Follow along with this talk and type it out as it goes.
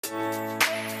Welcome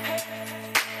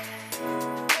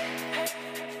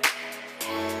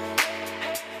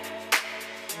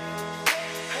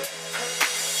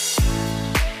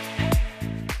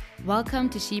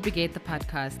to She Brigade, the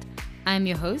podcast. I'm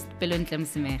your host, Belontle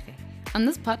Msimere. On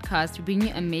this podcast, we bring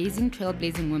you amazing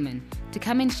trailblazing women to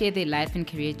come and share their life and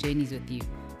career journeys with you.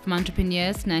 From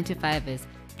entrepreneurs to 9-to-5ers,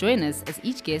 join us as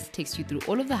each guest takes you through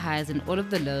all of the highs and all of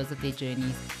the lows of their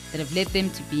journeys that have led them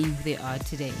to being who they are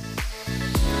today.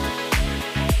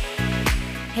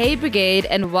 Hey Brigade,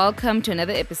 and welcome to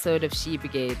another episode of She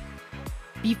Brigade.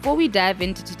 Before we dive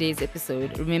into today's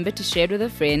episode, remember to share it with a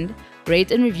friend,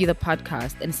 rate and review the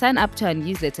podcast, and sign up to our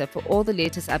newsletter for all the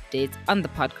latest updates on the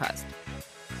podcast.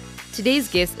 Today's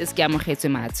guest is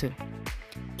Keamogetso Mathu.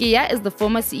 Kia is the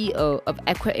former CEO of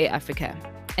Aqua Air Africa,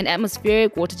 an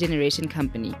atmospheric water generation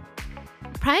company.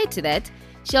 Prior to that,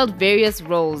 she held various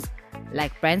roles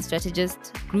like brand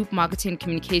strategist, group marketing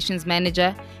communications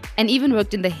manager, and even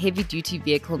worked in the heavy-duty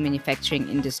vehicle manufacturing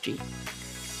industry.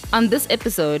 On this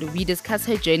episode, we discuss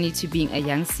her journey to being a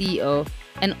young CEO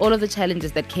and all of the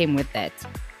challenges that came with that.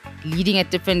 Leading at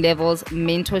different levels,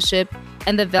 mentorship,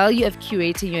 and the value of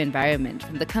curating your environment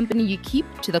from the company you keep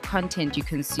to the content you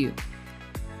consume.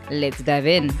 Let's dive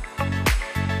in.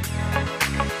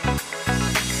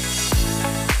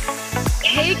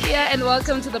 Hey Kia, and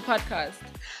welcome to the podcast.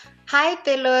 Hi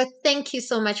Belo, thank you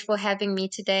so much for having me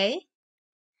today.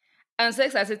 I'm so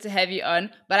excited to have you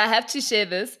on, but I have to share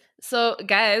this. So,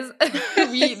 guys,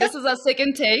 this is our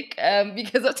second take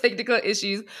because of technical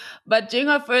issues. But during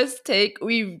our first take,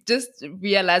 we just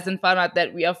realized and found out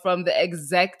that we are from the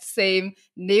exact same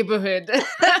neighborhood.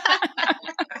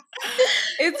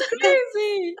 It's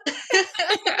crazy.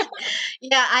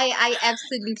 Yeah, I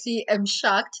absolutely am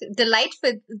shocked.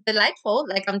 Delightful.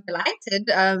 Like I'm delighted.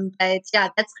 But yeah,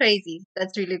 that's crazy.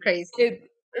 That's really crazy.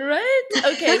 Right?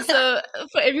 Okay, so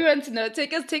for everyone to know,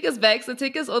 take us back. So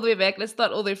take us all the way back. Let's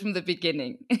start all the way from the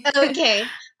beginning. Okay.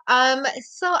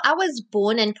 So I was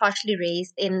born and partially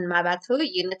raised in Mmabatho,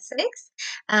 Unit 6.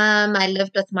 I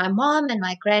lived with my mom and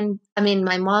my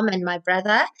mom and my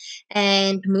brother,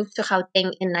 and moved to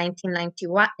Gauteng in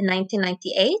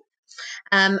 1998.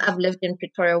 I've lived in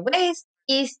Pretoria West,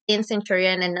 East, in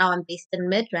Centurion, and now I'm based in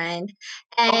Midrand.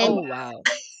 And Oh, wow.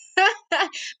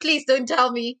 please don't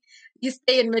tell me you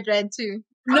stay in Midrand too.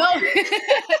 No.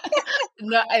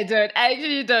 No, I don't. I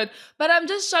actually don't. But I'm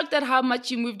just shocked at how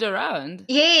much you moved around.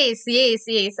 Yes.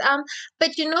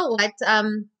 But you know what?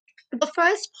 The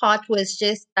first part was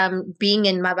just being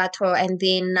in Mmabatho, and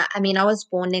then I was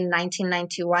born in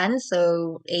 1991,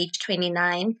 so age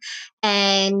 29,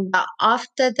 and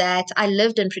after that I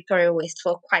lived in Pretoria West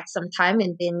for quite some time,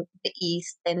 and then the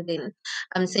East, and then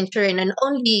Centurion, and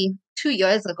only 2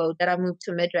 years ago that I moved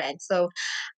to Midrand. So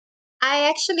I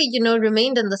actually,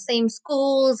 remained in the same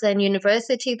schools and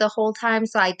university the whole time.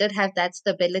 So I did have that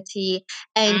stability.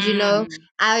 And,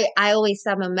 I always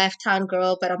say I'm a Meth Town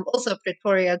girl, but I'm also a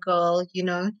Pretoria girl.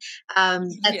 Yeah.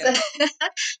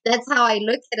 That's how I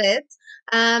look at it.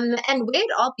 And where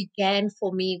it all began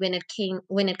for me when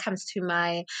it comes to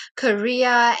my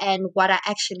career and what I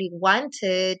actually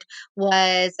wanted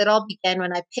was it all began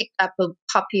when I picked up a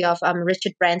copy of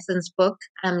Richard Branson's book,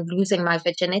 Losing My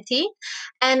Virginity,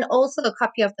 and also a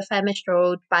copy of The Famished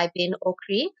Road by Ben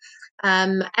Okri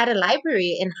at a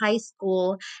library in high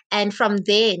school. And from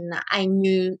then, I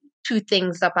knew two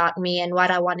things about me and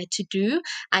what I wanted to do.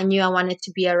 I knew I wanted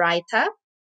to be a writer.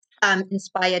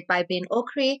 Inspired by Ben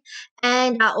Okri,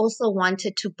 and I also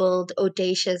wanted to build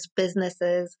audacious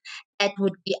businesses that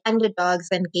would be underdogs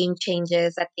and game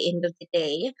changers at the end of the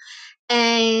day.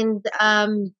 And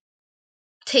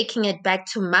taking it back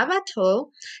to Mmabatho,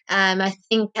 I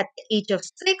think at the age of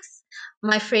 6,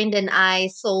 my friend and I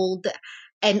sold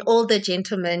an older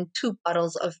gentleman 2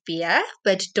 bottles of beer,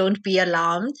 but don't be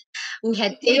alarmed. We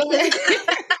had taken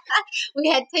we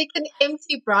had taken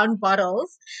empty brown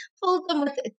bottles, filled them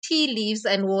with tea leaves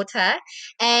and water,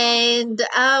 and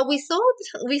we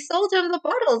sold him the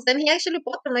bottles, and he actually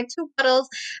bought them like 2 bottles.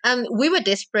 We were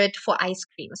desperate for ice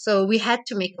cream, so we had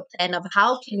to make a plan of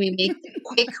how can we make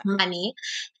quick money.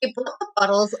 He bought the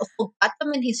bottles, forgot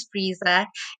them in his freezer,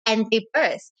 and they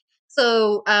burst.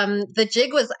 So the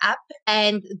jig was up,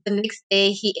 and the next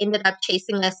day he ended up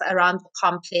chasing us around the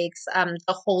complex the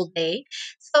whole day.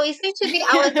 So essentially,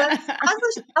 I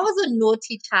was a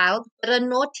naughty child, but a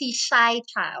naughty shy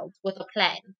child with a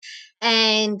plan.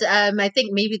 And I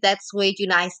think maybe that's where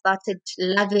I started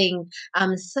loving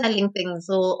selling things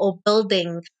or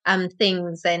building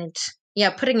things and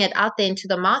putting it out there into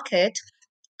the market.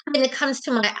 when it comes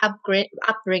to my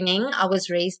upbringing, I was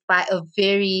raised by a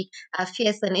very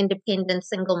fierce and independent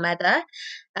single mother.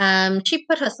 She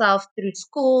put herself through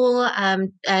school,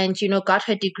 and got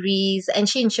her degrees, and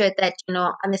she ensured that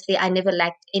honestly, I never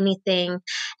lacked anything.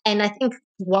 And I think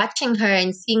watching her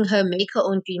and seeing her make her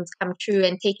own dreams come true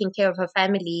and taking care of her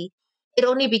family, it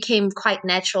only became quite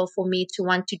natural for me to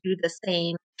want to do the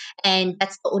same. And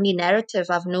that's the only narrative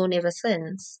I've known ever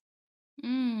since.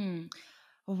 Mm.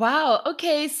 Wow.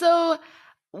 Okay. So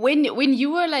when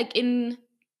you were like in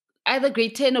either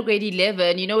grade 10 or grade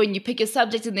 11, when you pick your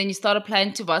subject and then you start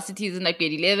applying to varsities in like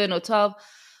grade 11 or 12,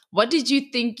 what did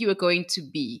you think you were going to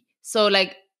be? So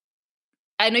like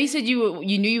I know you said you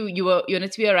knew you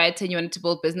wanted to be a writer and you wanted to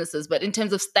build businesses, but in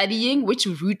terms of studying, which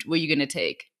route were you going to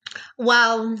take?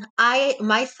 Well,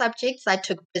 my subjects, I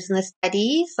took business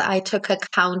studies, I took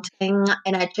accounting,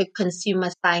 and I took consumer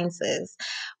sciences,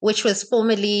 which was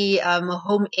formerly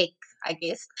home ec, I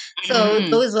guess. So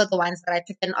Mm. those were the ones that I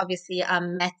took, and obviously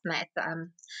math.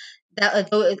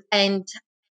 And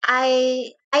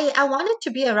I wanted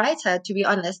to be a writer, to be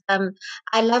honest.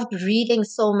 I loved reading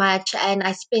so much, and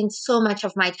I spent so much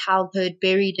of my childhood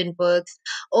buried in books,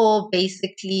 or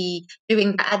basically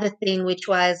doing the other thing, which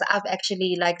was I've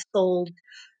actually like sold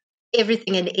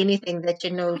everything and anything that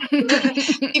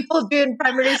people do in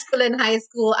primary school and high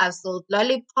school. I've sold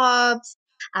lollipops.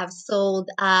 I've sold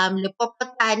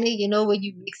lepopotane, where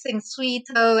you're mixing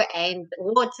sweeto and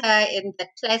water in the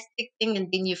plastic thing and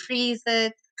then you freeze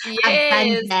it. I've done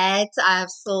Yes. that. I've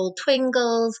sold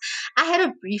Twingles. I had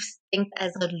a brief stint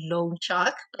as a loan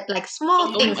shark, but like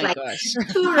small Oh things my like gosh.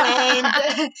 2 rand,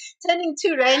 turning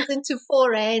 2 rands into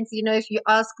 4 rands. If you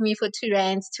ask me for 2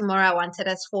 rands tomorrow, I want it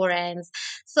as 4 rands.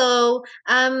 So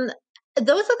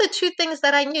those are the two things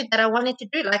that I knew that I wanted to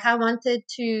do. Like I wanted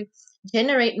to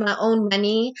generate my own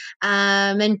money,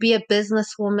 and be a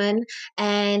businesswoman,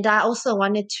 and I also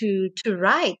wanted to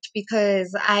write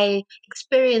because I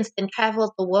experienced and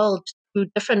traveled the world through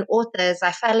different authors.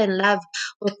 I fell in love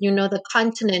with the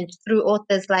continent through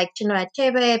authors like Chinua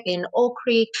Achebe, Ben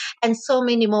Okri, and so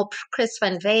many more, Chris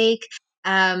van Wyk.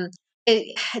 Um,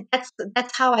 it,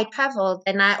 that's how I traveled,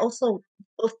 and I also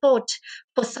thought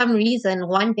for some reason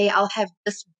one day I'll have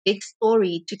this big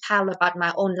story to tell about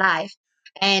my own life,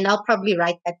 and I'll probably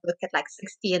write that book at like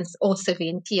 60 or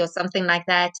 70 or something like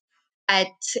that. But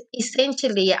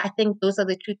essentially, I think those are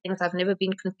the two things I've never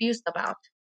been confused about.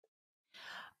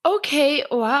 Okay,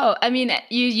 wow. I mean,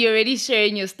 you're already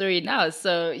sharing your story now,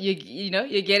 so you're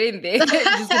getting there. You're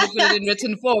just gonna put it in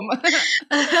written form.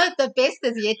 The best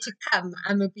is yet to come.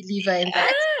 I'm a believer in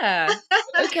that. Ah,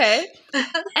 okay.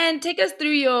 And take us through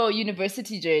your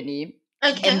university journey,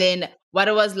 Okay. and then what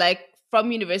it was like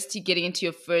from university getting into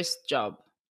your first job.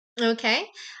 Okay.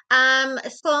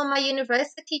 So my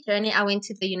university journey, I went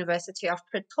to the University of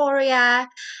Pretoria.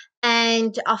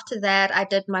 And after that, I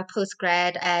did my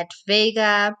postgrad at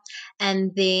Vega,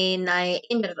 and then I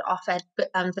ended off at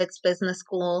Wits Business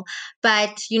School.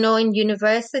 But in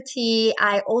university,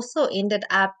 I also ended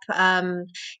up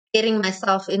getting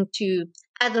myself into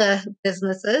other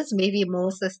businesses, maybe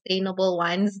more sustainable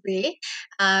ones. There,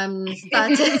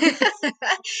 started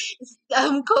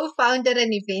co-founded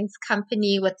an events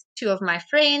company with two of my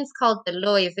friends called the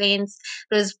Law Events.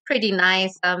 It was pretty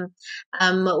nice.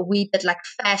 We did like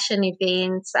fashion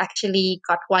events, actually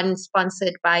got one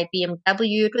sponsored by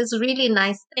BMW. It was a really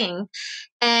nice thing.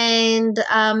 And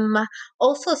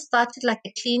also started like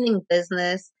a cleaning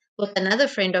business with another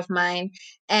friend of mine,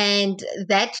 and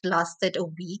that lasted a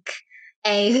week.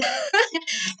 And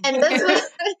and this was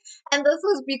and this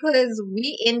was because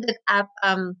we ended up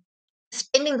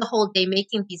spending the whole day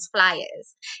making these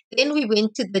flyers. Then we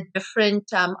went to the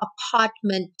different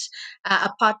apartments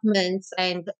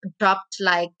and dropped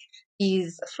like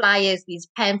these flyers, these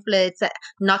pamphlets,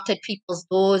 knocked at people's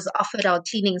doors, offered our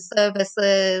cleaning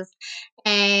services,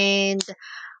 and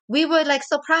we were like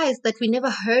surprised that we never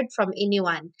heard from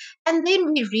anyone. And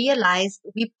then we realized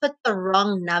we put the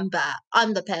wrong number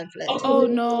on the pamphlet. Oh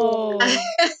no.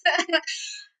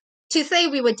 To say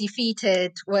we were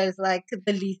defeated was like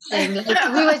the least thing.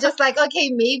 Like we were just like, okay,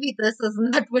 maybe this is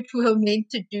not what we were meant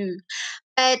to do.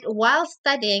 But while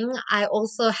studying, I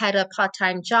also had a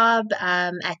part-time job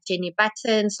at Jenny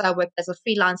Button. So I worked as a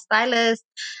freelance stylist.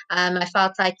 I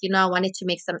felt like, I wanted to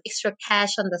make some extra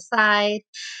cash on the side.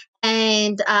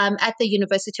 And at the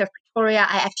University of Pretoria,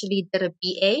 I actually did a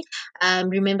BA.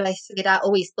 Remember, I said I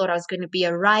always thought I was going to be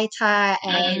a writer,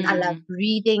 and I love Mm.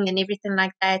 reading and everything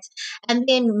like that. And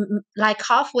then, like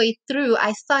halfway through,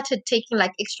 I started taking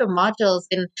like extra modules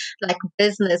in like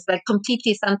business, like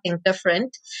completely something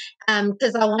different,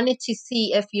 because I wanted to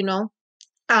see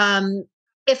um,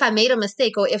 if I made a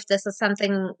mistake or if this is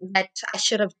something that I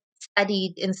should have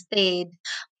studied instead.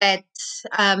 But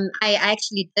I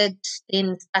actually did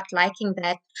then start liking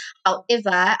that. However,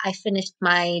 I finished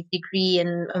my degree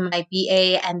in my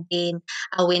BA, and then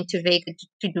I went to Vega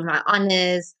to do my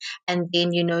honors, and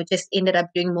then just ended up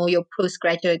doing more your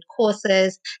postgraduate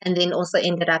courses, and then also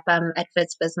ended up at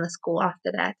Wits Business School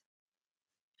after that.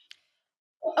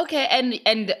 Okay,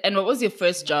 and what was your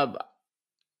first job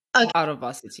Okay. out of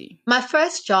varsity? My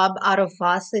first job out of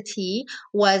varsity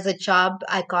was a job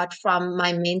I got from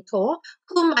my mentor,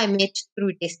 whom I met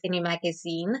through Destiny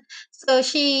magazine. So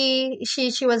she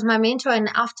was my mentor, and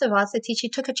after varsity, she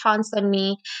took a chance on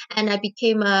me, and I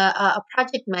became a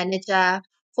project manager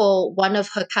for one of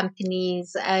her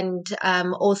companies, and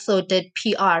also did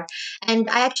PR. And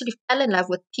I actually fell in love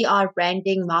with PR,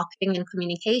 branding, marketing, and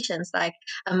communications, like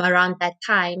around that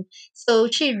time. So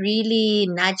she really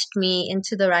nudged me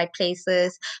into the right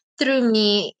places, threw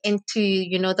me into,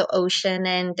 the ocean,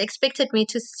 and expected me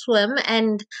to swim.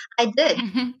 And I did.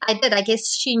 I did. I guess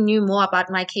she knew more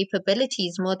about my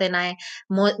capabilities more than I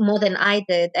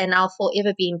did, and I'll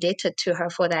forever be indebted to her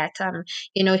for that.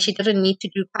 She didn't need to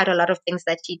do quite a lot of things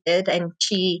that she did, and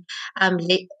she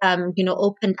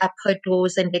opened up her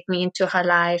doors and let me into her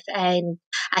life. And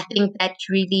I think that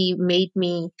really made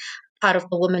me part of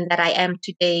the woman that I am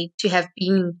today, to have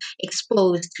been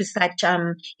exposed to such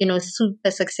super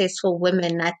successful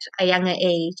women at a younger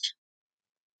age.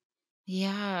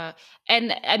 Yeah.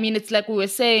 And I mean, it's like we were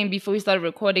saying before we started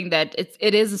recording, that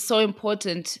it is so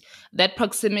important, that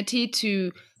proximity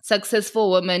to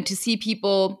successful women, to see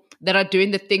people that are doing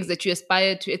the things that you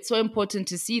aspire to. It's so important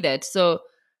to see that. So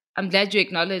I'm glad you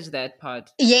acknowledged that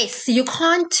part. Yes, you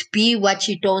can't be what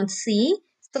you don't see.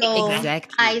 So I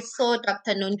Exactly. saw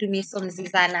Dr. Nondumi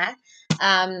Somzizana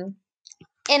um,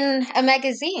 in a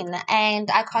magazine,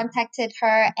 and I contacted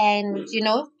her, and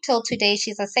till today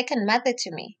she's a second mother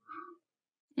to me.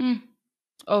 Mm.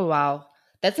 Oh, wow.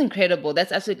 That's incredible.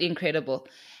 That's absolutely incredible.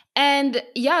 And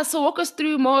yeah, so walk us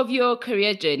through more of your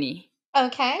career journey.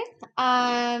 Okay.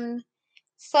 Um,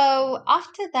 so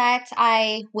after that,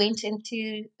 I went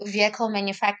into vehicle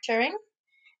manufacturing,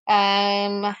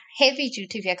 heavy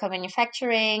duty vehicle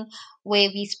manufacturing, where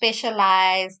we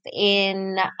specialized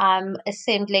in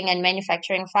assembling and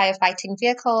manufacturing firefighting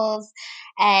vehicles,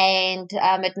 and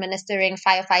administering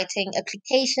firefighting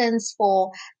applications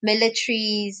for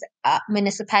militaries,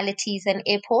 municipalities, and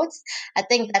airports. I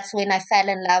think that's when I fell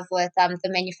in love with the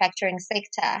manufacturing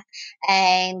sector,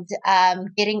 and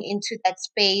getting into that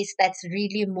space that's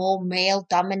really more male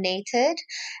dominated,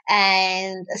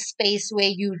 and a space where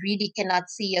you really cannot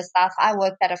see yourself. I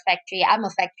worked at a factory. I'm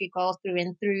a factory girl through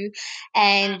and through.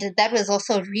 And that was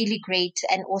also really great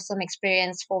and awesome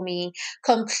experience for me.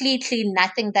 Completely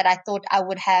nothing that I thought I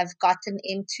would have gotten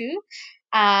into.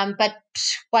 But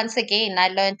once again, I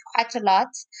learned quite a lot.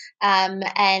 And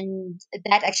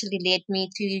that actually led me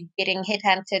to getting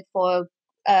headhunted for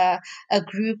a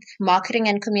group marketing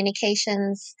and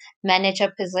communications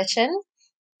manager position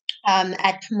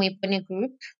at Moipone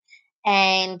Group.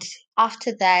 And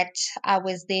after that, I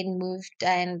was then moved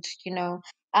and,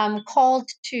 called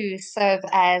to serve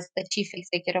as the Chief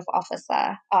Executive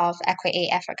Officer of Aqua Air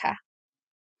Africa.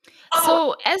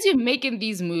 So as you're making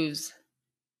these moves,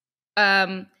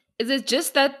 um, is it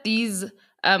just that these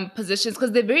positions,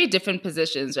 because they're very different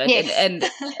positions, right? And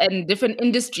Yes, and different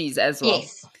industries as well.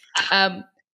 yes. Um,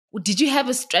 did you have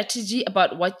a strategy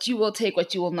about what you will take,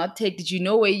 what you will not take? Did you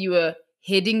know where you were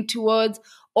heading towards?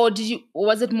 Or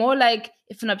was it more like,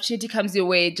 if an opportunity comes your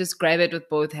way, just grab it with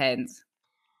both hands?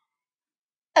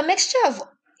 A mixture of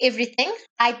everything.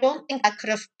 I don't think I could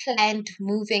have planned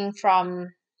moving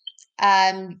from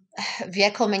um,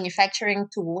 vehicle manufacturing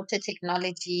to water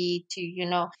technology to,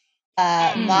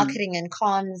 Mm. marketing and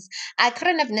comms. I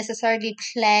couldn't have necessarily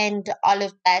planned all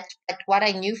of that, but what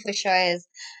I knew for sure is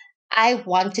I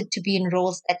wanted to be in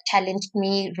roles that challenged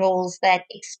me, roles that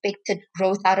expected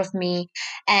growth out of me.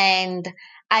 And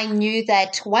I knew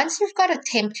that once you've got a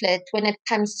template when it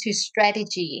comes to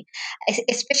strategy,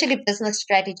 especially business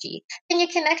strategy, then you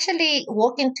can actually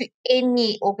walk into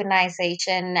any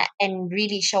organization and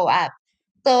really show up.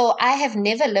 So I have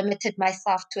never limited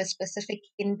myself to a specific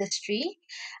industry,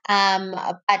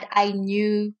 but I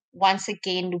knew once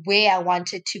again where I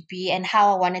wanted to be and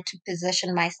how I wanted to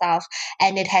position myself.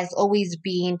 And it has always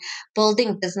been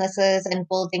building businesses and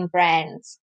building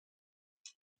brands.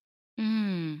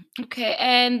 Okay.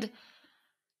 And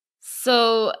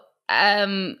so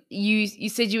you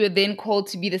said you were then called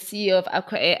to be the CEO of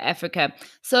Aqua Air Africa.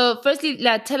 So firstly,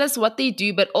 tell us what they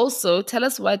do, but also tell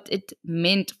us what it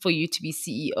meant for you to be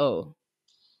CEO.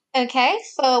 Okay,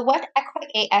 so what Aqua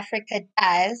Air Africa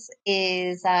does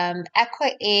is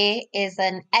Aqua Air is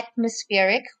an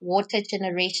atmospheric water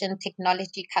generation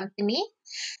technology company.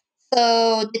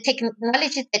 So the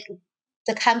technology that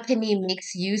the company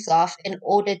makes use of in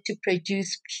order to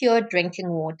produce pure drinking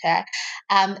water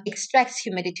extracts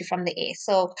humidity from the air.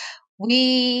 So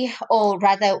or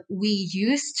rather, we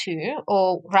used to,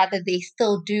 or rather, they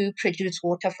still do produce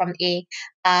water from air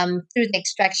through the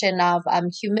extraction of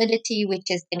humidity, which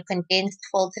is then condensed,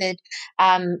 filtered,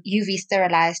 UV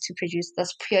sterilized to produce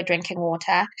this pure drinking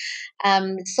water.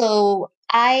 So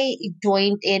I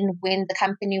joined in when the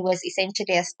company was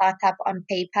essentially a startup on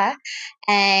paper,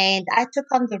 and I took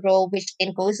on the role, which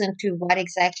then goes into what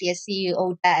exactly a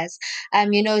CEO does.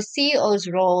 CEO's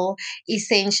role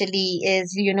essentially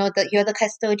is, that you're the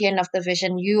custodian of the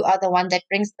vision. You are the one that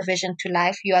brings the vision to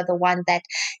life. You are the one that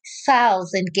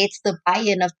sells and gets the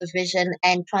buy-in of the vision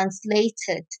and translates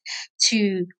it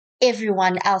to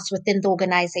everyone else within the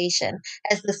organization.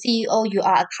 As the CEO, you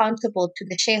are accountable to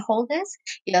the shareholders,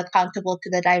 you're accountable to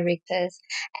the directors,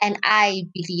 and I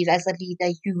believe as a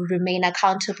leader, you remain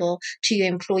accountable to your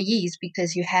employees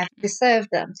because you have to serve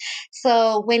them.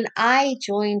 So when I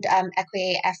joined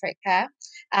Equia Africa,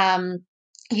 um,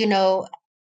 you know,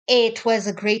 it was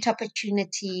a great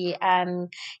opportunity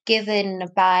given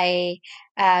by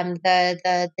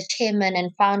the chairman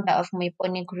and founder of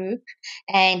Moipone Group.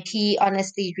 And he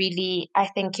honestly really, I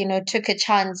think, took a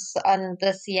chance on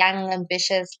this young,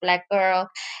 ambitious black girl.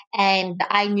 And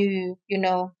I knew,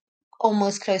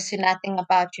 almost close to nothing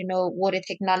about, water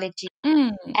technology.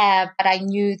 Mm. But I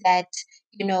knew that,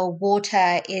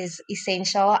 water is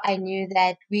essential. I knew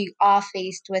that we are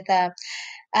faced with a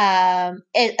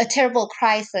terrible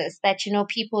crisis that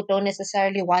people don't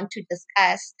necessarily want to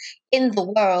discuss in the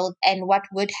world, and what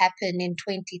would happen in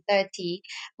 2030,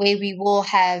 where we will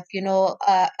have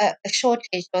a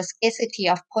shortage or scarcity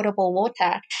of potable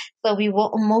water. So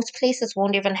most places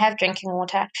won't even have drinking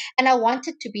water, and I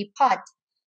wanted to be part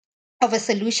of a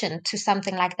solution to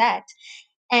something like that.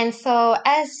 And so,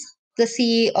 as the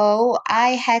CEO, I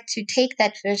had to take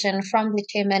that vision from the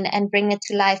chairman and bring it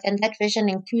to life. And that vision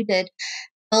included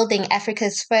building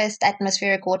Africa's first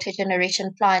atmospheric water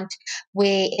generation plant,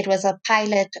 where it was a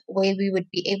pilot where we would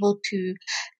be able to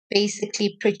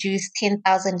basically produce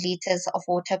 10,000 liters of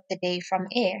water per day from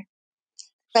air.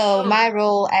 So my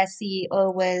role as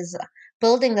CEO was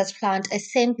building this plant,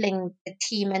 assembling the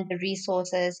team and the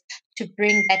resources to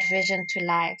bring that vision to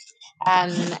life.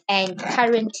 And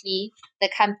currently, the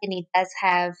company does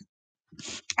have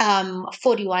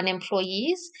 41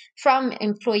 employees, from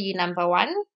employee number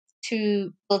one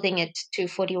to building it to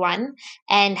 41,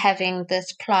 and having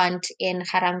this plant in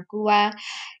Harangua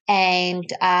and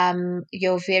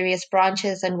your various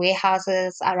branches and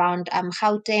warehouses around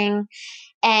Gauteng,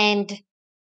 and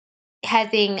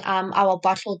having our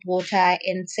bottled water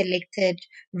in selected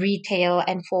retail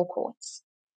and forecourts.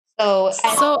 So,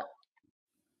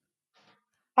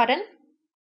 Pardon?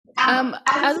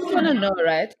 I just want to know,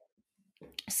 right?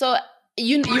 So,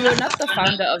 you were not the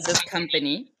founder of this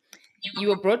company. You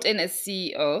were brought in as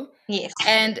CEO, Yes.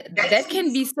 and that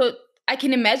can be so. I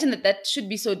can imagine that that should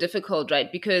be so difficult,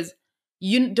 right? Because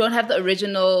you don't have the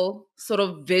original sort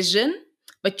of vision,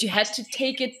 but you had to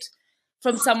take it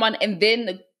from someone and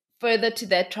then further to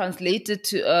that translate it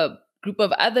to a group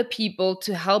of other people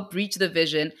to help reach the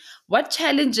vision. What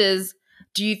challenges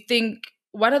do you think?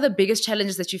 What are the biggest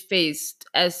challenges that you faced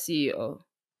as CEO?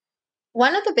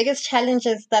 One of the biggest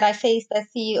challenges that I faced as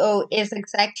CEO is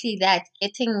exactly that,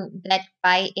 getting that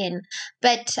buy in.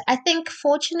 But I think,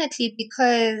 fortunately,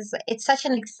 because it's such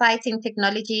an exciting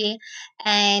technology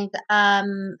and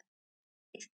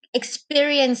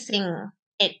experiencing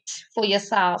it for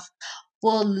yourself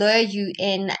will lure you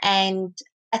in. And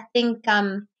I think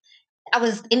I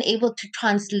was then able to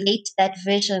translate that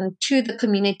vision to the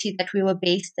community that we were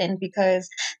based in, because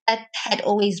that had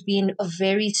always been a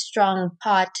very strong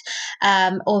part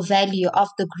or value of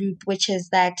the group, which is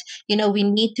that, we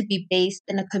need to be based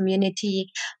in a community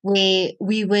where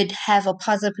we would have a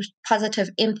positive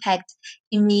impact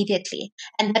immediately.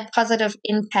 And that positive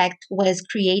impact was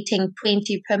creating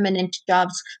 20 permanent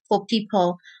jobs for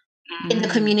people in the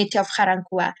Mm. community of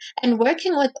Garankua, and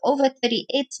working with over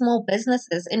 38 small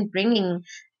businesses in bringing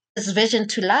this vision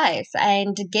to life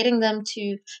and getting them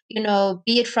to,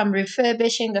 be it from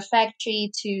refurbishing the factory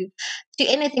to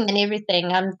anything and everything.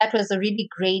 That was a really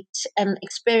great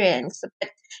experience. But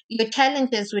your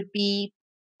challenges would be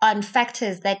on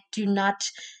factors that do not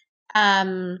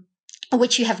um,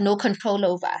 which you have no control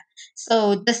over.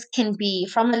 So this can be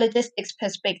from a logistics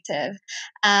perspective,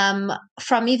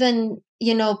 from even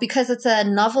because it's a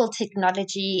novel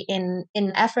technology in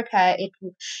Africa,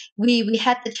 we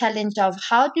had the challenge of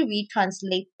how do we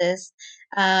translate this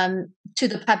to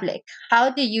the public? How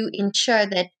do you ensure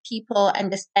that people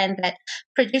understand that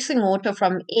producing water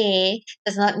from air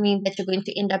does not mean that you're going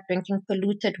to end up drinking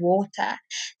polluted water?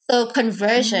 So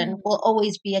conversion Mm. will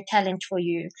always be a challenge for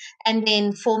you. And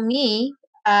then for me,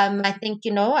 I think,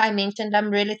 I mentioned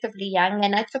I'm relatively young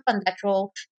and I took on that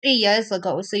role 3 years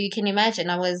ago. So you can imagine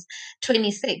I was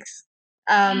 26.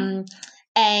 Um,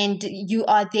 and you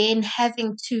are then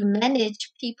having to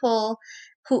manage people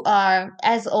who are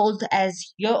as old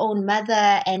as your own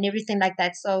mother and everything like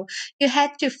that. So I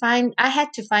had to find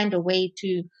a way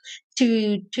to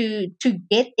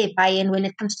get their buy-in when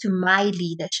it comes to my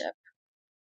leadership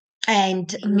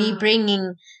and me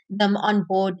bringing them on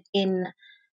board in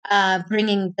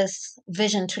bringing this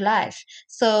vision to life.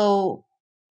 So,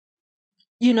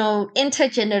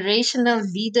 intergenerational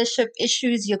leadership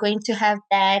issues, you're going to have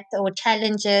that or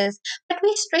challenges, but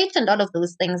we straightened all of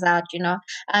those things out.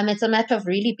 It's a matter of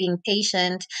really being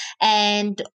patient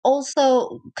and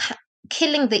also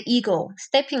killing the ego,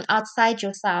 stepping outside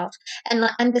yourself and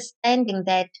understanding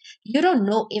that you don't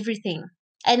know everything.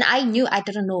 And I knew I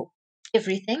didn't know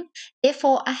everything.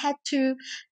 Therefore, I had to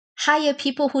hire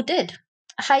people who did,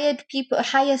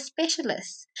 hire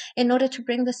specialists in order to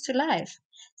bring this to life.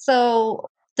 So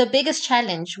the biggest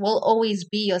challenge will always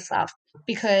be yourself,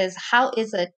 because how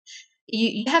is it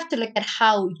you have to look at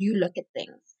how you look at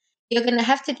things. You're going to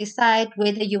have to decide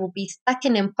whether you will be stuck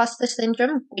in imposter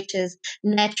syndrome, which is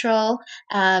natural,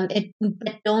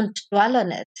 but don't dwell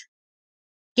on it.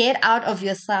 Get out of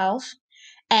yourself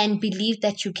and believe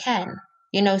that you can.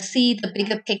 See the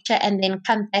bigger picture and then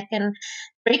come back and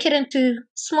break it into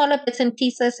smaller bits and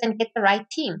pieces and get the right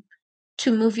team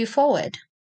to move you forward.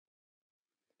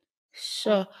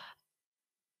 Sure.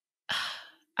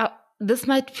 Uh, this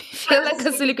might feel like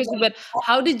a silly question, but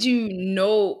how did you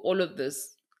know all of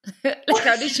this? Like,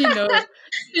 how did you know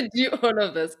to do all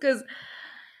of this? Because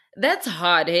that's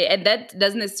hard, hey? And that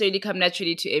doesn't necessarily come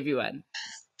naturally to everyone.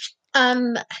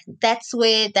 Um, that's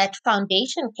where that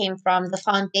foundation came from, the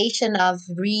foundation of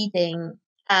reading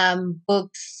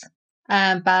books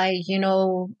by,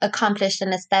 accomplished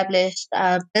and established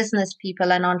business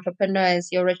people and entrepreneurs,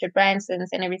 your Richard Bransons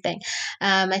and everything.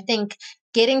 I think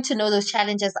getting to know those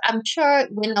challenges, I'm sure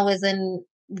when I was in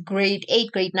grade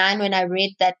 8, grade 9, when I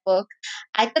read that book,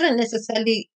 I didn't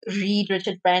necessarily read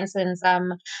Richard Branson's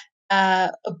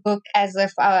a book as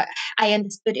if I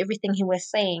understood everything he was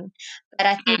saying. But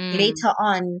I think Mm. later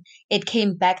on, it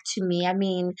came back to me. I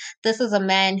mean, this is a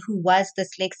man who was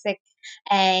dyslexic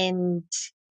and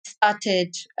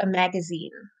started a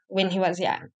magazine when he was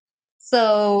young.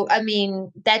 So, I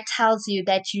mean, that tells you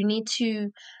that you need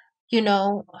to you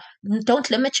know, don't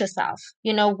limit yourself.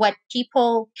 What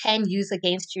people can use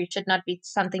against you should not be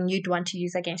something you'd want to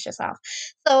use against yourself.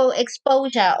 So,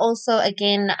 exposure, also,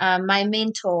 again, my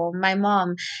mentor, my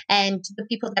mom, and the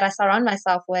people that I surround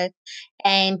myself with,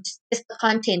 and just the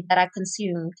content that I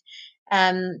consumed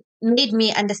made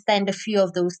me understand a few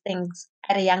of those things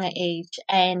at a younger age.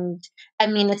 And I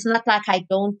mean, it's not like I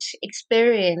don't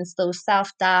experience the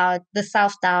self doubt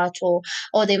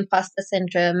or the imposter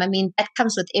syndrome. I mean, that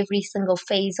comes with every single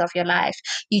phase of your life.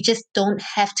 You just don't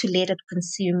have to let it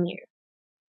consume you.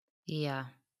 Yeah,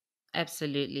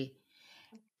 absolutely.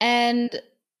 And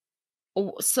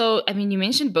so, I mean, you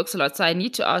mentioned books a lot, so I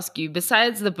need to ask you.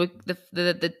 Besides the book,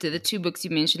 the two books you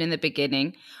mentioned in the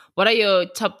beginning, what are your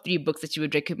top three books that you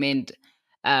would recommend?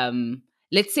 Um,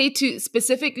 let's say to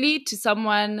specifically to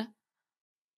someone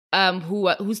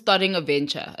who's starting a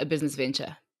business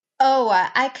venture. Oh,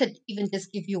 I could even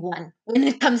just give you one when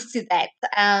it comes to that.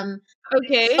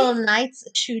 Okay. Phil Knight's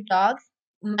Shoe Dog.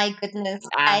 My goodness,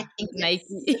 I Ah, think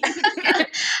it's Nike.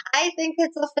 I think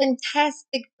it's a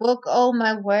fantastic book. Oh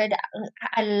my word.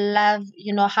 I love,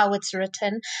 how it's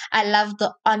written. I love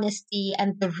the honesty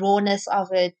and the rawness of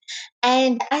it.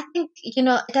 And I think,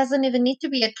 it doesn't even need to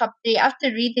be a top three.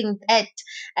 After reading that,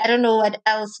 I don't know what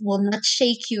else will not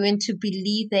shake you into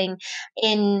believing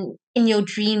in your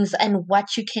dreams and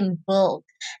what you can build,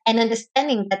 and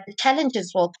understanding that the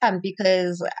challenges will come,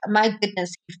 because my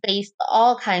goodness, he faced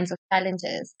all kinds of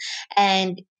challenges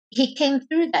and he came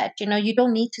through that. You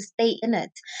don't need to stay in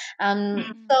it.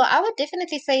 So I would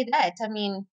definitely say that. I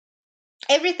mean,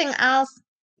 everything else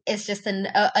is just an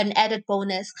added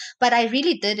bonus. But I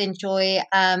really did enjoy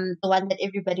the one that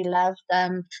everybody loved,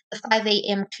 the 5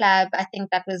 a.m. Club. I think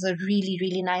that was a really,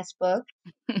 really nice book.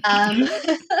 Um,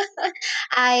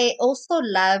 I also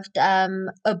loved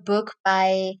a book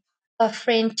by a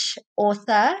French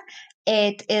author.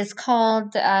 It is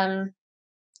called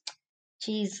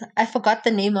Geez, I forgot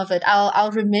the name of it.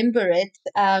 I'll remember it.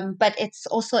 But it's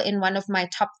also in one of my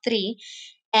top three.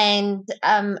 And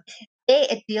there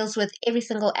it deals with every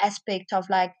single aspect of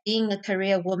like being a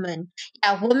career woman.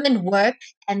 Yeah, woman work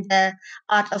and the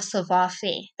art of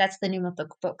savoir-faire. That's the name of the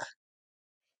book.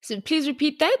 So please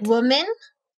repeat that. Women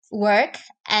work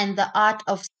and the art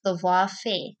of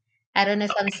savoir-faire. I don't know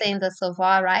if I'm saying the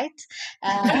savoir right.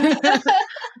 Uh,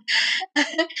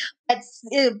 that's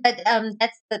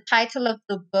the title of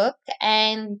the book,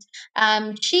 and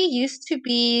she used to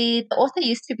be the author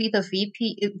used to be the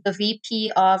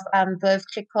VP of Veuve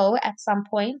Clicquot at some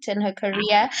point in her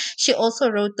career. She also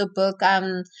wrote the book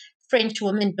French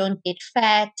Women Don't Get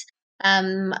Fat.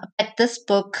 But this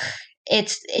book,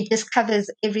 it just covers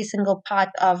every single part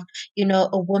of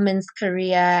a woman's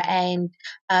career and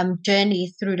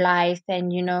journey through life,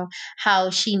 and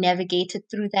how she navigated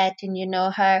through that, and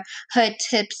her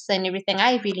tips and everything.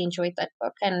 I really enjoyed that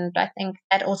book, and I think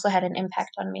that also had an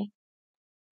impact on me.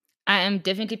 I am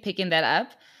definitely picking that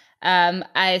up.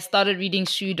 I started reading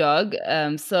Shoe Dog,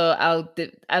 so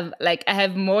I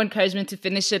have more encouragement to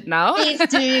finish it now. Please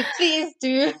do, please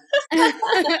do.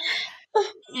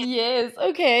 Yes.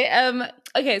 Okay.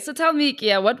 Okay. So tell me,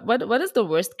 Kia, what is the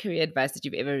worst career advice that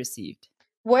you've ever received?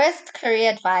 Worst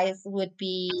career advice would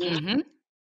be Mm-hmm.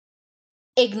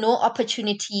 ignore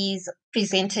opportunities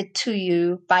presented to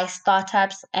you by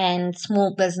startups and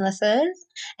small businesses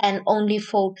and only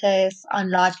focus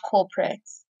on large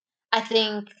corporates. I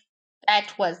think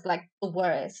that was like the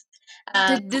worst.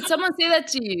 Um, Did someone say that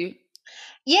to you?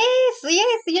 Yes,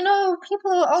 yes.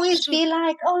 People will always Shoot. be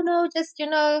like, "Oh no, just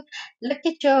look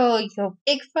at your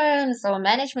big firms or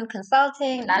management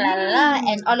consulting, la la la la,"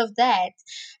 and Mm. all of that.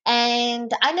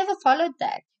 And I never followed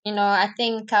that. I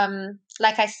think,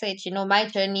 like I said, my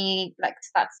journey like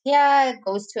starts here,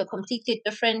 goes to a completely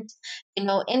different,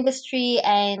 industry,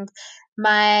 and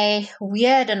my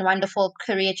weird and wonderful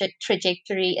career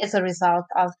trajectory is a result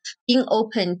of being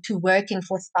open to working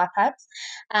for startups.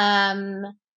 Um,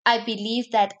 I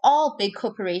believe that all big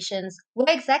corporations were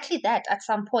exactly that at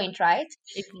some point, right?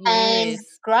 And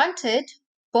Yes. granted,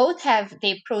 both have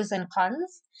their pros and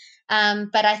cons.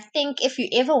 But I think if you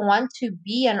ever want to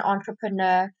be an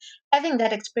entrepreneur, having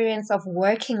that experience of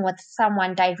working with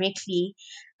someone directly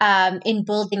in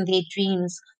building their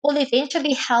dreams will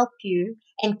eventually help you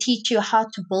and teach you how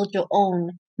to build your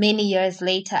own many years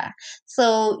later.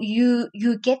 So you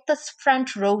get this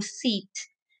front row seat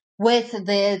with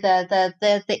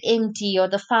the MD or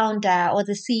the founder or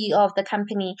the CEO of the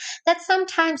company, that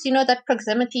sometimes that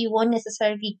proximity you won't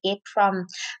necessarily get from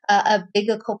a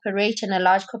bigger corporation, a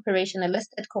large corporation, a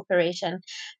listed corporation.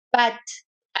 But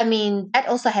I mean, that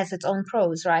also has its own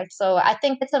pros, right? So I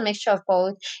think it's a mixture of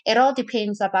both. It all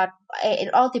depends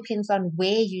on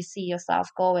where you see yourself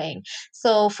going.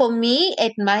 So for me,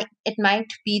 it might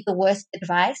be the worst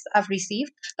advice I've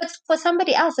received, but for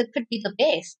somebody else it could be the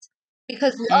best,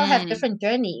 because we all have Mm. different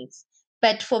journeys.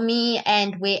 But for me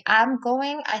and where I'm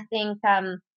going, I think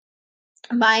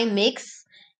my mix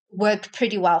worked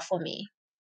pretty well for me.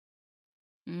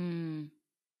 Mm.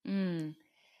 Mm.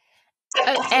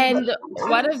 And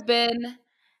what have been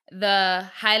the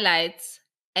highlights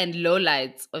and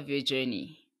lowlights of your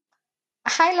journey?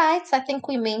 Highlights, I think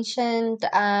we mentioned,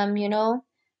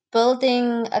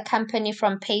 building a company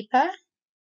from paper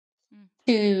Mm.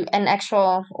 to an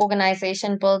actual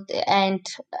organization,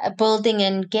 building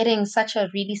and getting such a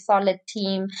really solid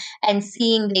team and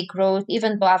seeing their growth.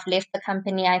 Even though I've left the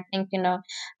company, I think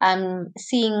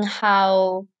seeing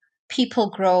how people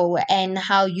grow and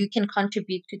how you can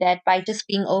contribute to that by just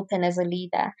being open as a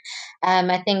leader.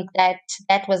 I think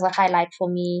that was a highlight for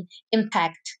me.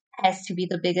 Impact has to be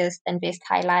the biggest and best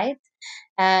highlight.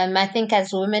 I think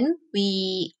as women,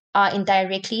 we are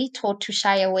indirectly taught to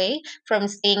shy away from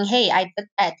saying, "Hey, I did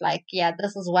that." Like, yeah,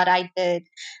 this is what I did.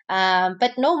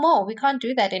 But no more. We can't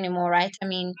do that anymore, right? I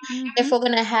mean, if Mhm. we're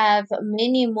gonna have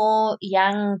many more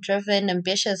young, driven,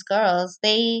 ambitious girls,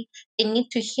 they need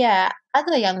to hear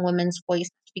other young women's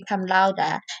voices become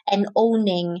louder and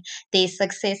owning their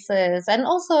successes and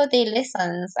also their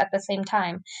lessons at the same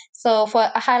time. So for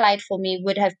a highlight for me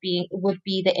would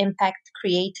be the impact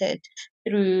created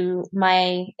through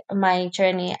my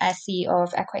journey as CEO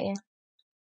of Aqua.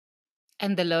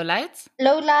 And the lowlights?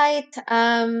 Low light,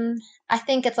 I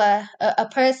think it's a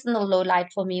personal low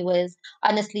light for me was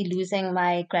honestly losing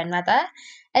my grandmother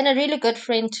and a really good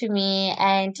friend to me.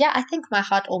 And yeah, I think my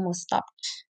heart almost stopped.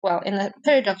 Well, in a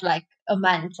period of like a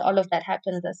month, all of that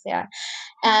happened this year.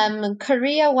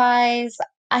 Career wise,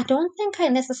 I don't think I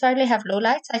necessarily have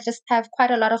lowlights. I just have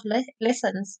quite a lot of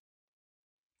lessons.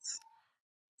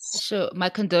 Sure. My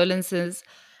condolences.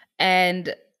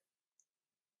 And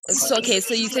So, okay,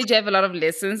 so you said you have a lot of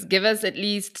lessons. Give us at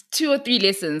least 2 or 3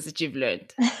 lessons that you've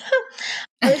learned.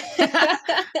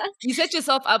 You set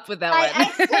yourself up with that one.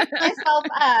 I set myself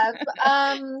up.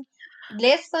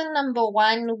 Lesson number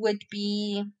one would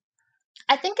be,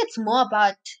 I think it's more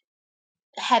about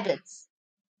habits.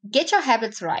 Get your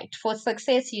habits right. For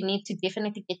success, you need to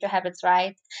definitely get your habits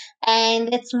right.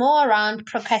 And it's more around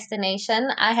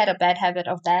procrastination. I had a bad habit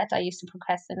of that. I used to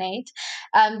procrastinate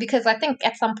because I think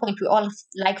at some point we all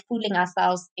like fooling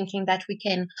ourselves thinking that we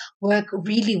can work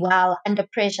really well under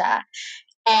pressure.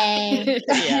 And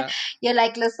Yeah. you're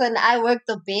like, listen, I work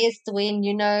the best when,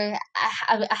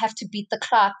 I have to beat the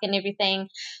clock and everything.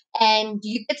 And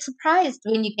you get surprised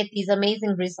when you get these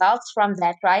amazing results from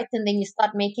that, right? And then you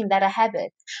start making that a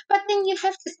habit. But then you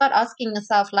have to start asking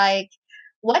yourself, like,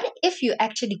 what if you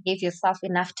actually gave yourself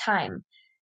enough time?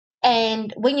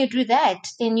 And when you do that,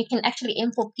 then you can actually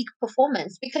aim for peak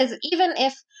performance. Because even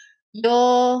if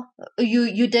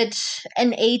you did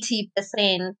an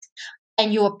 80%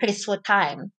 and you were pressed for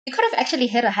time, you could have actually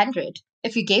hit 100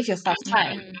 if you gave yourself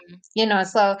time. Mm.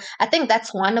 So I think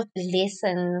that's one of the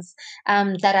lessons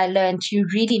that I learned. You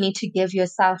really need to give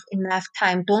yourself enough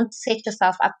time. Don't set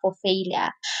yourself up for failure.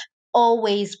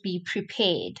 Always be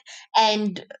prepared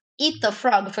and eat the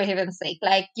frog, for heaven's sake.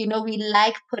 Like, we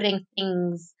like putting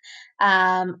things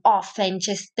off and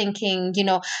just thinking,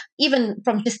 even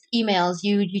from just emails,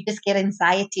 you just get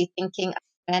anxiety thinking,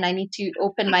 man, I need to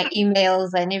open my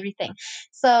emails and everything.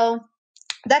 So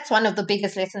that's one of the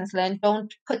biggest lessons learned.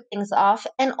 Don't put things off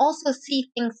and also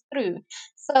see things through.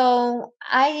 So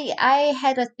I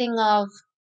had a thing of,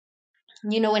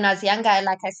 when I was younger,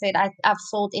 like I said, I've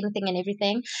sold anything and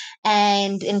everything.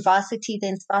 And in varsity,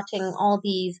 then starting all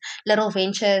these little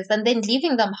ventures and then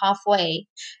leaving them halfway.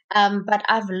 But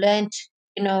I've learned,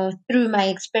 through my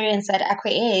experience at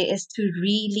Aqua Air is to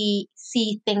really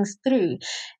see things through.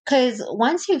 Because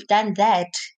once you've done that,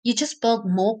 you just build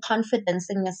more confidence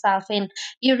in yourself and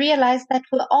you realize that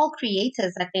we're all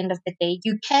creators at the end of the day.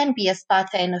 You can be a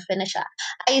starter and a finisher.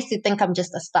 I used to think I'm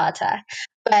just a starter.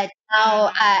 But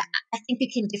now I think you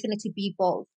can definitely be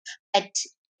both. But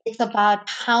it's about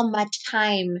how much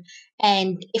time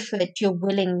and effort you're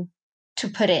willing to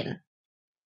put in.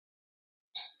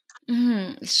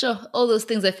 Sure. All those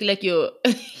things, I feel like you're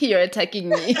you're attacking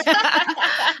me.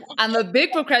 I'm a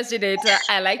big procrastinator.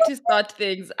 I like to start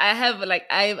things. I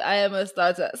am a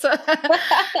starter. So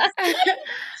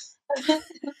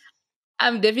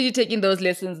I'm definitely taking those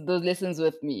lessons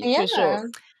with me for sure.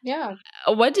 Yeah,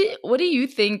 yeah. What do you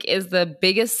think is the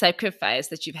biggest sacrifice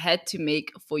that you've had to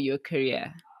make for your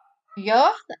career?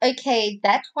 Yeah, okay,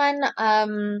 that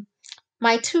one.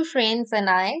 My two friends and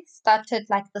I started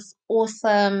like this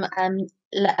awesome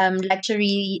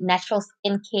luxury natural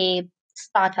skincare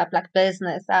startup, like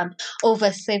business,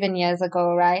 over 7 years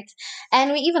ago, right?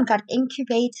 And we even got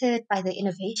incubated by the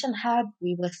Innovation Hub.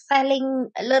 We were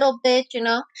selling a little bit,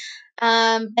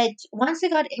 but once we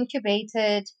got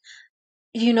incubated,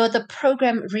 the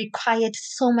program required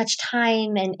so much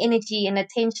time and energy and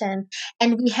attention,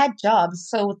 and we had jobs.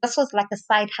 So this was like a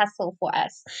side hustle for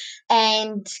us.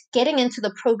 And getting into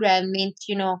the program meant,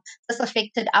 this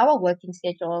affected our working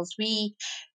schedules. We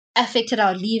affected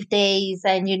our leave days,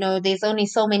 and there's only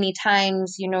so many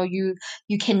times you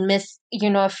can miss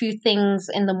a few things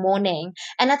in the morning,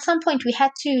 and at some point we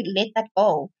had to let that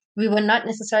go. We were not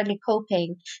necessarily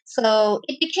coping, so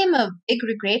it became a big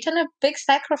regret and a big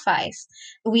sacrifice.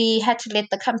 We had to let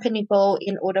the company go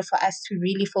in order for us to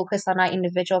really focus on our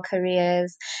individual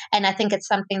careers, and I think it's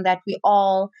something that we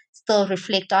all still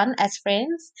reflect on as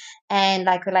friends. And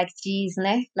like we're like, geez,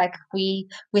 ne? Like we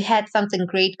had something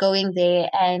great going there,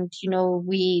 and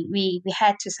we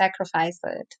had to sacrifice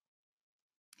it.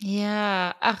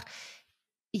 Yeah.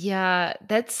 Yeah,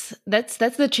 that's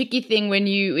the tricky thing when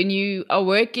you are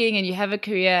working and you have a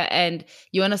career and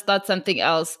you want to start something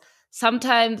else.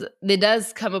 Sometimes there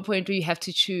does come a point where you have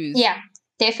to choose. Yeah,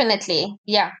 definitely.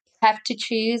 Yeah, have to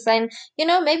choose. And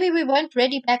maybe we weren't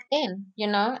ready back then,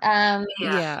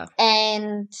 Yeah.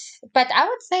 and but I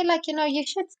would say, like, you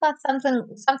should start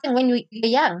something when you're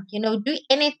young. Do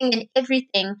anything and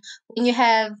everything when you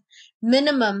have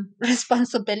minimum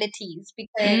responsibilities,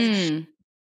 because Mm.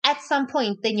 at some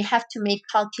point then you have to make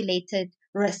calculated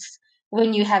risks.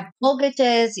 When you have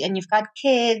mortgages and you've got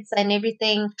kids and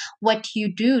everything, what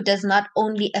you do does not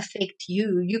only affect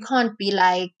you. You can't be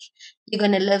like, you're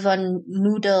going to live on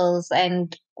noodles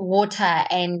and water,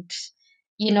 and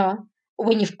you know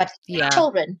when you've got Yeah.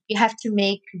 children, you have to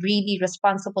make really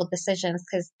responsible decisions,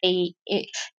 because they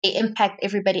impact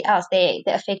everybody else. They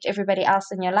affect everybody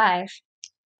else in your life.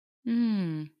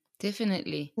 Mm.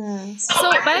 Definitely. Mm.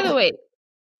 So, by the way,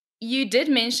 you did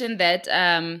mention that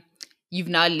you've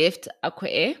now left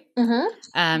Aqua.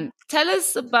 Mm-hmm. Tell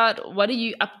us about what are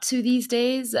you up to these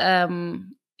days?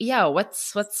 Yeah, what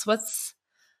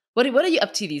are you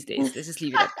up to these days? Let's just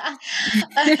leave it at that.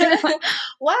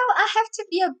 Well, I have to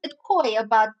be a bit coy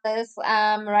about this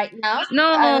right now.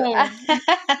 No.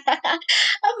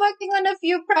 I'm working on a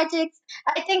few projects.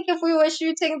 I think if we were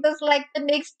shooting this like the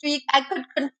next week, I could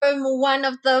confirm one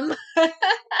of them.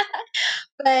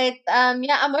 But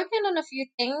yeah, I'm working on a few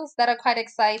things that are quite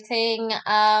exciting.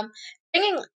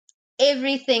 Bringing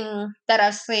everything that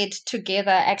I've said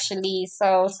together actually.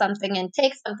 So something in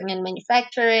tech, something in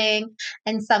manufacturing,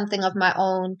 and something of my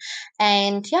own.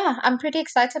 And yeah, I'm pretty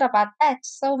excited about that.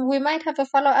 So we might have a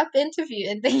follow-up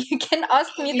interview and then you can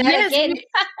ask me that Yes, again.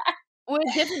 we're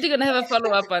definitely gonna have a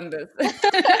follow up on this.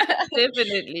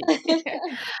 Definitely.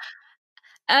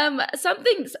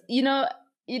 Something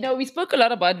we spoke a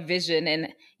lot about vision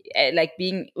and like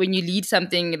being when you lead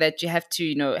something that you have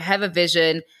to have a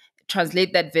vision,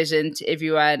 translate that vision to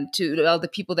everyone, to all the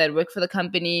people that work for the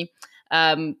company,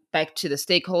 back to the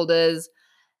stakeholders.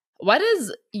 What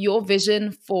is your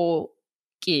vision for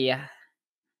Kia?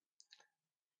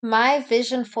 My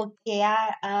vision for Kia,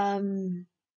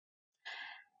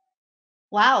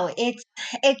 wow, it's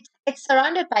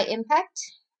surrounded by impact.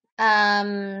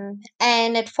 And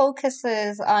it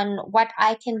focuses on what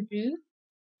I can do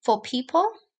for people,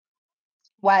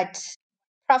 what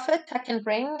profit I can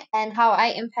bring, and how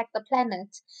I impact the planet.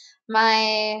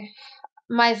 My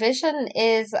my vision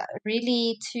is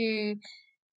really to,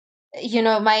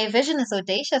 my vision is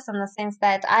audacious in the sense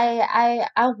that I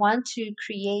want to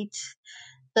create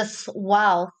this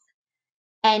wealth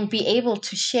and be able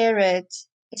to share it,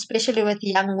 especially with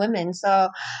young women. So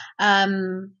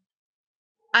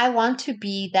I want to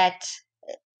be that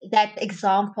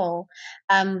example.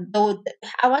 Though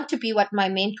I want to be what my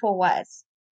mentor was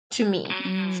to me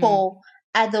Mm. for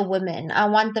other women. I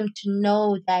want them to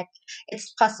know that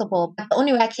it's possible. But the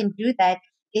only way I can do that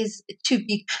is to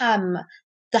become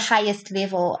the highest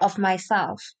level of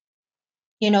myself.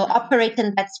 Operate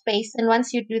in that space. And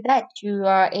once you do that, you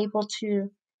are able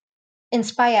to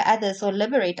inspire others or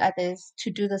liberate others to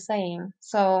do the same.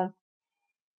 So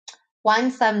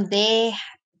once I'm there,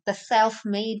 the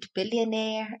self-made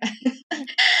billionaire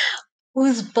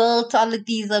who's built all of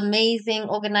these amazing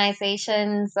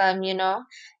organizations,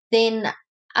 then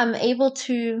I'm able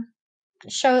to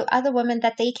show other women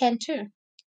that they can too.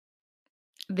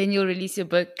 Then you'll release your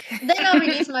book. Then I'll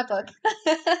release my book.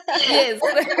 Yes.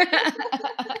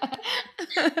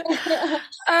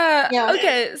 Yeah.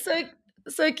 Okay,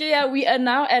 so Kia, we are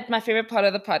now at my favorite part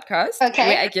of the podcast where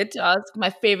Okay. I get to ask my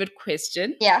favorite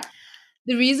question. Yeah.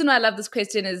 The reason I love this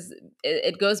question is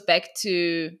it goes back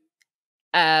to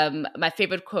my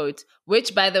favorite quote,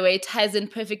 which by the way ties in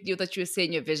perfectly with what you were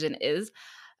saying your vision is.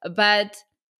 But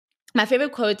my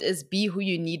favorite quote is be who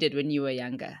you needed when you were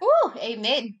younger. Ooh,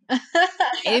 amen.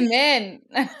 Amen.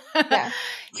 Yeah.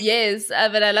 Yes,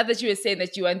 but I love that you were saying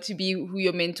that you want to be who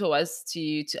your mentor was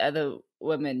to other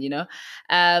women.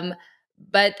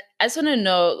 But I just want to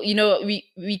know,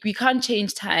 we can't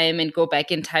change time and go back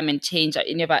in time and change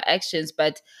any of our actions.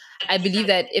 But I believe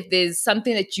that if there's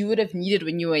something that you would have needed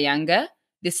when you were younger,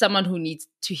 there's someone who needs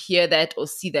to hear that or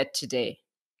see that today.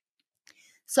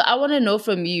 So I want to know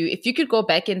from you if you could go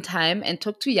back in time and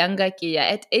talk to younger Kia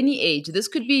at any age. This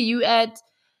could be you at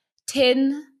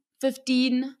 10,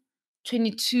 15,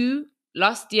 22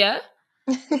 last year.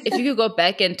 If you could go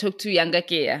back and talk to younger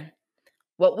Kia,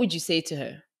 what would you say to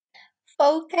her?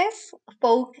 Focus,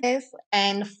 focus,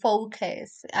 and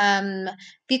focus.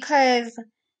 Because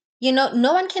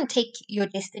no one can take your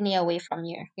destiny away from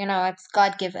you. It's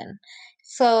God given.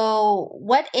 So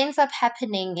what ends up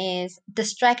happening is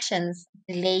distractions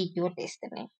delay your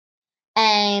destiny.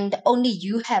 And only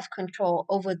you have control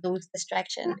over those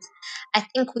distractions. I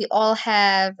think we all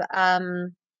have,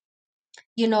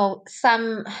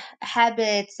 some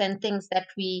habits and things that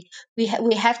we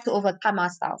have to overcome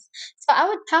ourselves. So I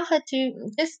would tell her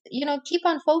to just, keep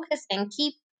on focusing,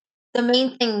 keep the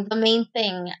main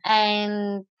thing,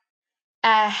 and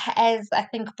as I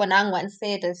think Bonang once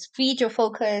said, is feed your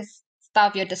focus,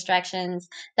 starve your distractions.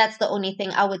 That's the only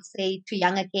thing I would say to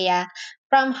young Akea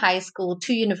from high school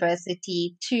to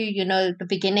university to, the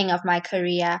beginning of my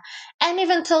career. And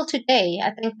even till today,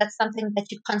 I think that's something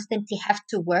that you constantly have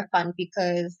to work on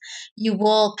because you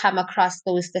will come across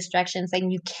those distractions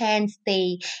and you can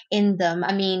stay in them.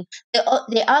 I mean,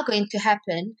 they are going to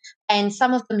happen and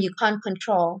some of them you can't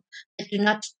control, but do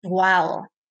not dwell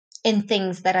in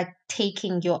things that are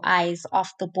taking your eyes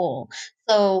off the ball.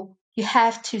 So you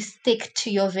have to stick to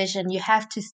your vision. You have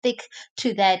to stick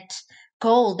to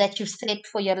goal that you've set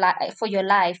for your life,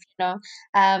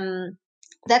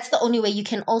 that's the only way you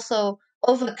can also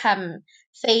overcome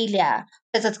failure,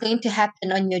 because it's going to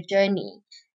happen on your journey.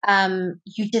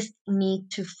 You just need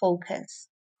to focus.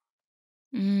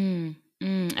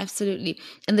 Absolutely.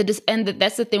 And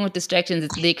that's the thing with distractions.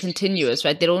 They're continuous,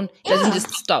 right? It doesn't just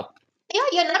stop. Yeah,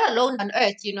 you're not alone on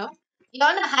earth, You're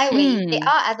on a highway. There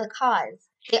are other cars.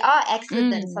 There are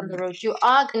accidents on the road. You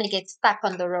are going to get stuck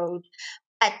on the road.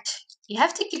 But you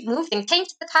have to keep moving. Change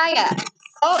the tire.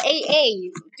 Call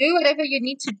AA. Do whatever you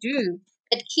need to do.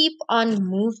 But keep on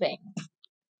moving.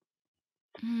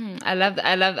 I love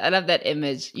that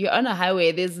image. You're on a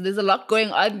highway. There's a lot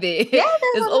going on there. Yeah,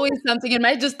 there's always something. It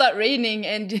might just start raining,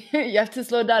 and you have to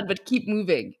slow down, but keep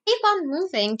moving. Keep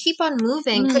on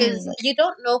moving, because you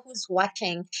don't know who's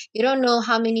watching. You don't know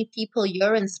how many people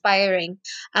you're inspiring.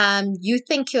 You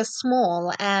think you're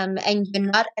small, and you're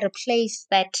not at a place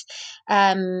that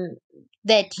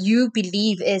you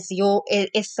believe is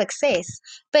success,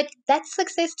 but that's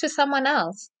success to someone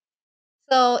else.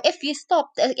 So if you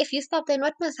stop, then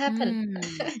what must happen?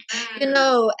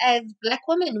 As Black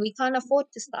women, we can't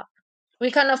afford to stop.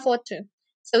 We can't afford to.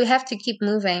 So we have to keep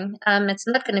moving. It's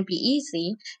not going to be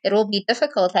easy. It will be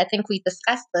difficult. I think we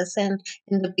discussed this in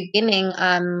the beginning,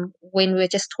 when we were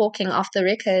just talking off the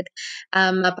record,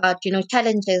 about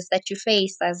challenges that you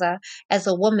face as a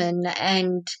woman,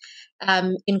 and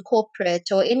in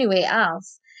corporate or anywhere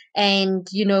else. And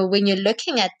when you're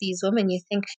looking at these women, you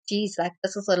think, geez, like,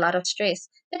 this is a lot of stress.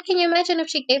 But can you imagine if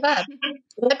she gave up?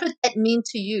 What would that mean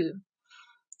to you?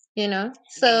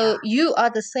 So you are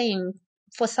the same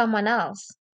for someone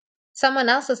else. Someone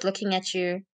else is looking at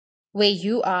you where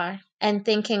you are and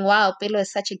thinking, wow, Bilo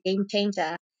is such a game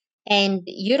changer. And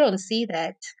you don't see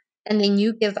that. And then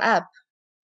you give up.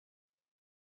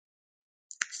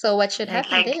 So what should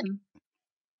happen then?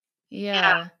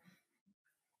 Yeah.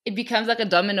 It becomes like a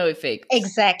domino effect.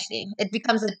 Exactly. It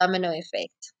becomes a domino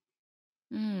effect.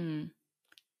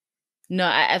 No,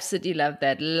 I absolutely love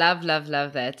that. Love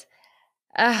that.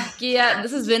 Kia,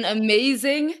 this has been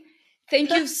amazing.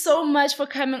 Thank you so much for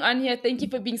coming on here. Thank you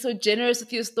for being so generous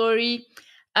with your story.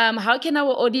 How can our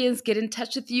audience get in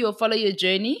touch with you or follow your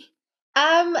journey?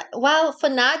 Well, for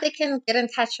now, they can get in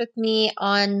touch with me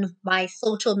on my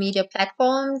social media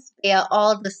platforms. They are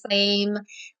all the same,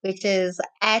 which is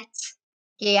at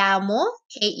Keamo,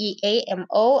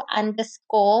 KEAMO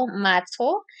 _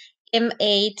 Matho,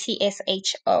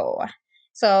 MATSHO.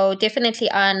 So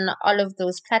definitely on all of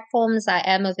those platforms, I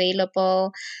am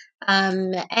available.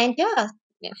 And yeah.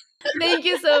 Thank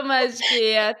you so much,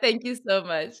 Kia. Thank you so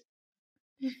much.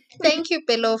 Thank you,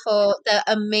 Bilo, for the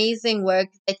amazing work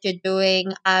that you're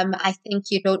doing. I think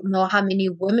you don't know how many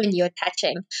women you're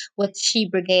touching with She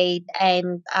Brigade,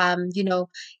 and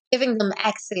giving them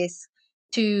access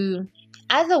to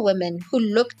other women who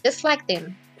look just like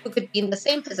them, who could be in the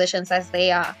same positions as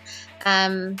they are.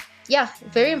 Yeah,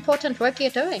 very important work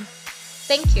you're doing.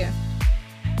 Thank you.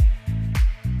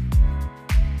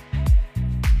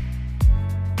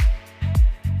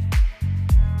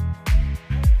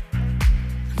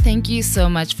 Thank you so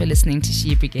much for listening to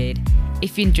She Brigade.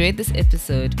 If you enjoyed this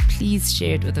episode, please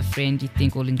share it with a friend you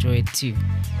think will enjoy it too.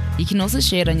 You can also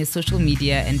share it on your social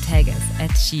media and tag us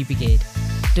at She Brigade.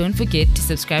 Don't forget to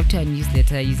subscribe to our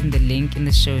newsletter using the link in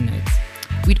the show notes.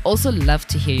 We'd also love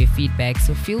to hear your feedback,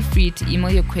 so feel free to email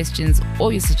your questions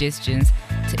or your suggestions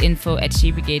to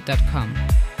info@shebrigade.com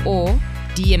or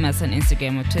DM us on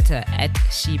Instagram or Twitter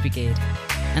 @shebrigade.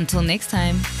 Until next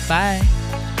time, bye.